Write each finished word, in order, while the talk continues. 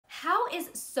is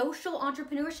social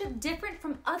entrepreneurship different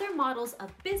from other models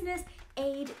of business,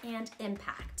 aid, and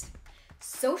impact?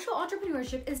 Social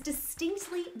entrepreneurship is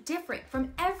distinctly different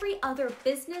from every other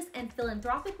business and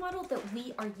philanthropic model that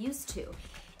we are used to.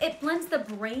 It blends the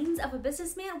brains of a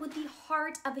businessman with the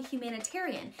heart of a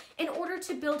humanitarian in order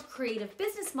to build creative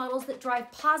business models that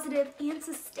drive positive and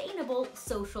sustainable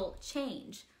social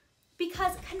change.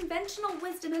 Because conventional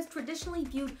wisdom has traditionally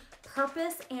viewed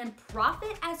purpose and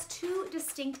profit as two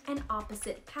distinct and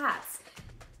opposite paths.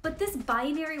 But this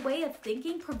binary way of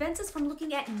thinking prevents us from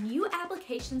looking at new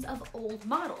applications of old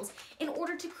models in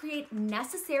order to create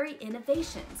necessary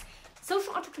innovations.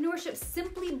 Social entrepreneurship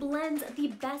simply blends the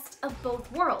best of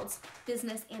both worlds,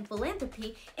 business and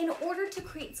philanthropy, in order to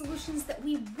create solutions that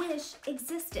we wish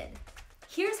existed.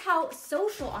 Here's how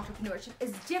social entrepreneurship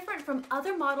is different from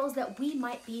other models that we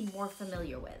might be more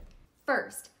familiar with.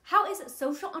 First, how is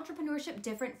social entrepreneurship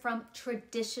different from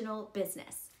traditional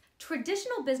business?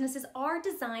 Traditional businesses are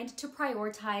designed to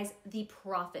prioritize the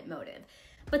profit motive,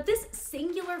 but this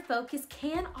singular focus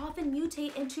can often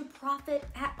mutate into profit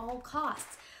at all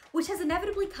costs, which has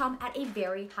inevitably come at a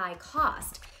very high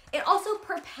cost. It also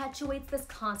perpetuates this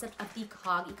concept of the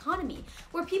cog economy,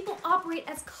 where people operate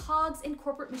as cogs in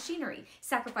corporate machinery,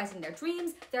 sacrificing their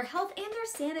dreams, their health, and their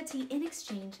sanity in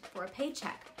exchange for a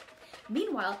paycheck.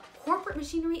 Meanwhile, corporate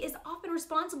machinery is often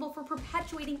responsible for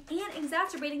perpetuating and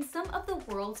exacerbating some of the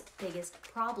world's biggest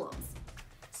problems.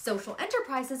 Social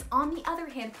enterprises, on the other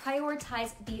hand,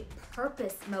 prioritize the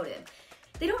purpose motive.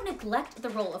 They don't neglect the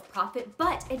role of profit,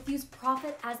 but it views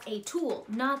profit as a tool,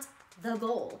 not the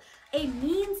goal. A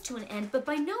means to an end, but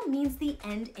by no means the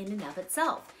end in and of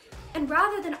itself. And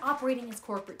rather than operating as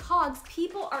corporate cogs,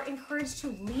 people are encouraged to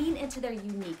lean into their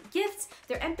unique gifts,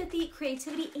 their empathy,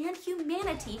 creativity, and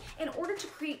humanity in order to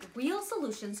create real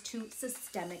solutions to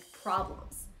systemic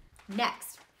problems.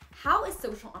 Next, how is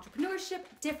social entrepreneurship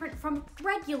different from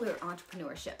regular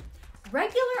entrepreneurship?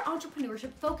 Regular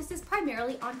entrepreneurship focuses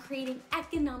primarily on creating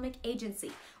economic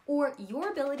agency, or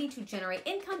your ability to generate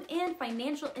income and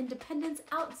financial independence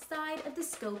outside of the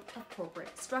scope of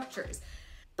corporate structures.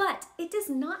 But it does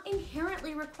not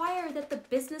inherently require that the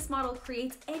business model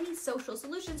creates any social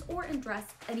solutions or address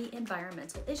any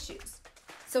environmental issues.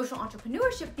 Social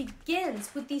entrepreneurship begins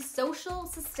with the social,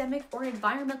 systemic, or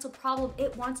environmental problem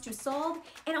it wants to solve,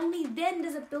 and only then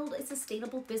does it build a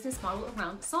sustainable business model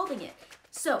around solving it.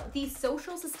 So the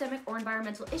social, systemic, or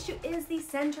environmental issue is the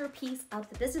centerpiece of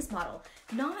the business model,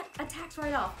 not a tax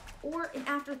write-off or an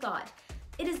afterthought.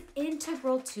 It is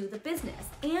integral to the business,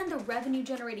 and the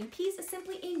revenue-generating piece is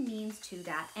simply a means to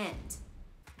that end.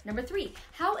 Number 3,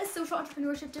 how is social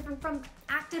entrepreneurship different from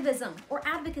activism or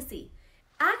advocacy?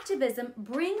 Activism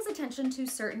brings attention to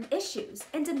certain issues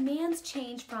and demands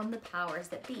change from the powers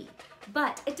that be,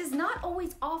 but it does not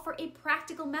always offer a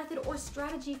practical method or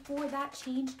strategy for that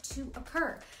change to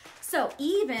occur. So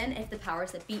even if the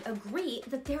powers that be agree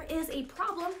that there is a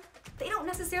problem, they don't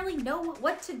necessarily know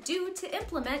what to do to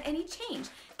implement any change,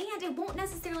 and it won't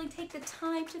necessarily take the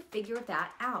time to figure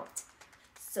that out.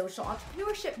 Social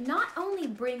entrepreneurship not only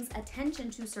brings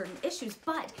attention to certain issues,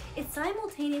 but it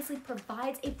simultaneously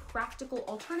provides a practical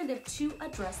alternative to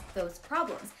address those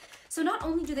problems. So not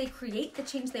only do they create the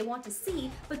change they want to see,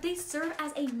 but they serve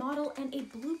as a model and a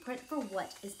blueprint for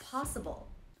what is possible.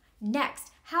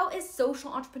 Next, how is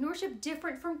social entrepreneurship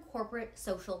different from corporate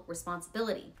social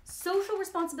responsibility? Social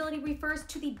responsibility refers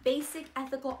to the basic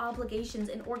ethical obligations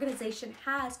an organization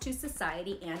has to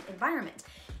society and environment.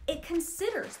 It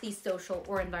considers the social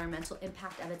or environmental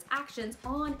impact of its actions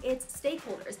on its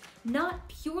stakeholders, not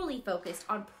purely focused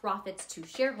on profits to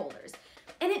shareholders.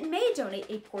 And it may donate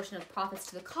a portion of profits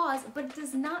to the cause, but it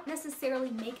does not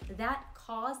necessarily make that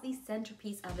cause the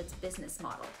centerpiece of its business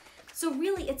model. So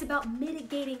really, it's about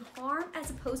mitigating harm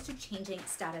as opposed to changing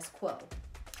status quo.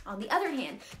 On the other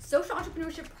hand, social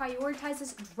entrepreneurship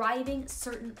prioritizes driving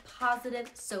certain positive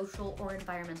social or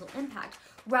environmental impact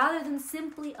rather than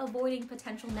simply avoiding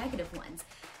potential negative ones.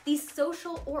 The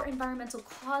social or environmental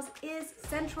cause is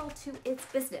central to its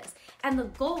business, and the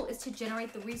goal is to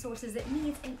generate the resources it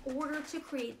needs in order to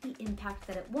create the impact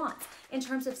that it wants in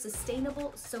terms of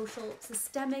sustainable, social,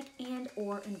 systemic,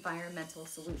 and/or environmental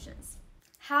solutions.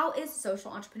 How is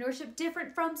social entrepreneurship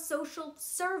different from social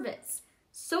service?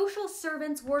 Social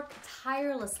servants work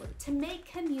tirelessly to make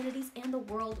communities and the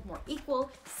world more equal,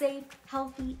 safe,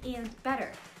 healthy, and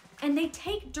better. And they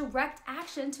take direct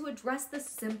action to address the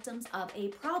symptoms of a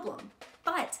problem.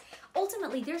 But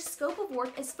ultimately, their scope of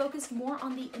work is focused more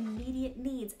on the immediate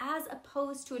needs as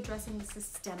opposed to addressing the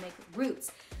systemic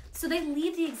roots. So they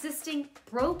leave the existing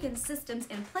broken systems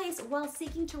in place while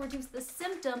seeking to reduce the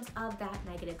symptoms of that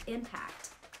negative impact.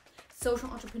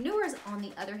 Social entrepreneurs, on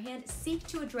the other hand, seek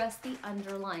to address the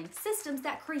underlying systems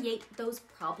that create those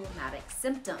problematic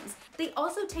symptoms. They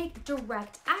also take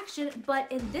direct action,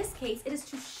 but in this case, it is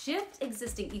to shift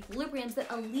existing equilibriums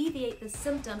that alleviate the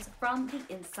symptoms from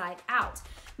the inside out,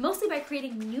 mostly by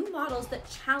creating new models that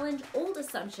challenge old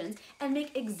assumptions and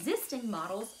make existing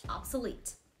models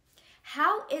obsolete.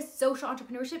 How is social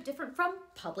entrepreneurship different from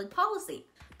public policy?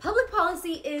 Public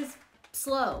policy is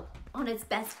slow on its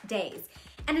best days.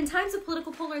 And in times of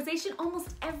political polarization,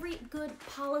 almost every good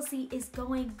policy is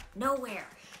going nowhere.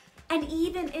 And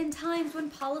even in times when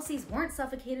policies weren't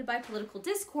suffocated by political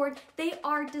discord, they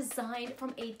are designed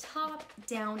from a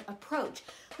top-down approach,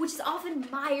 which is often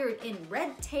mired in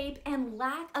red tape and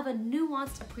lack of a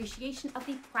nuanced appreciation of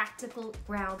the practical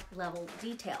ground-level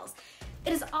details.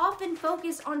 It is often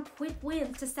focused on quick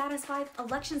wins to satisfy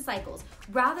election cycles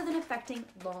rather than affecting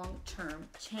long-term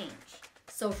change.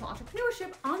 Social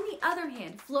entrepreneurship, on the other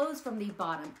hand, flows from the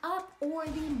bottom up or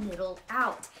the middle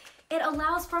out. It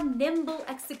allows for nimble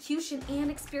execution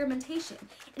and experimentation.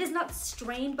 It is not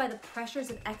strained by the pressures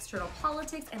of external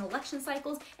politics and election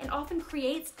cycles, and often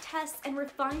creates, tests, and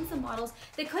refines the models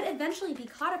that could eventually be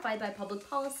codified by public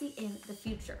policy in the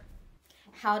future.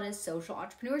 How does social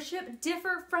entrepreneurship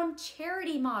differ from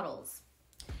charity models?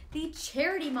 The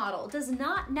charity model does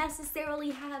not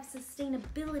necessarily have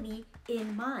sustainability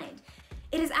in mind.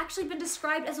 It has actually been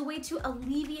described as a way to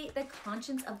alleviate the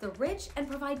conscience of the rich and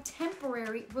provide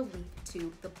temporary relief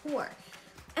to the poor.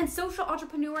 And social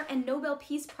entrepreneur and Nobel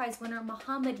Peace Prize winner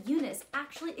Muhammad Yunus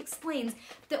actually explains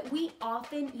that we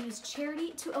often use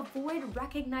charity to avoid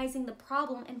recognizing the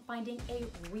problem and finding a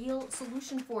real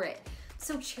solution for it.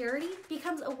 So charity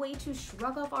becomes a way to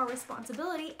shrug off our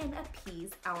responsibility and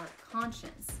appease our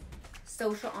conscience.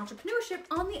 Social entrepreneurship,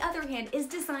 on the other hand, is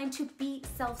designed to be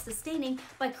self-sustaining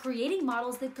by creating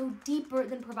models that go deeper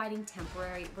than providing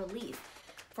temporary relief.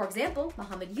 For example,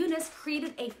 Muhammad Yunus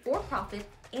created a for-profit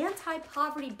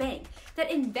anti-poverty bank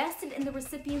that invested in the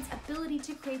recipient's ability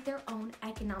to create their own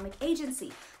economic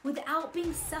agency without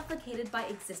being suffocated by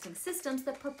existing systems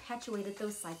that perpetuated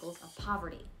those cycles of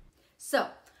poverty. So,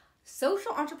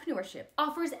 social entrepreneurship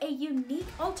offers a unique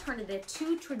alternative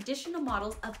to traditional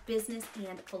models of business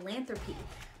and philanthropy.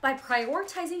 By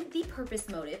prioritizing the purpose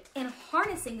motive and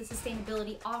harnessing the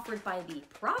sustainability offered by the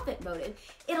profit motive,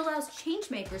 it allows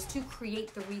changemakers to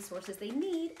create the resources they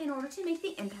need in order to make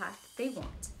the impact they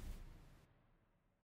want.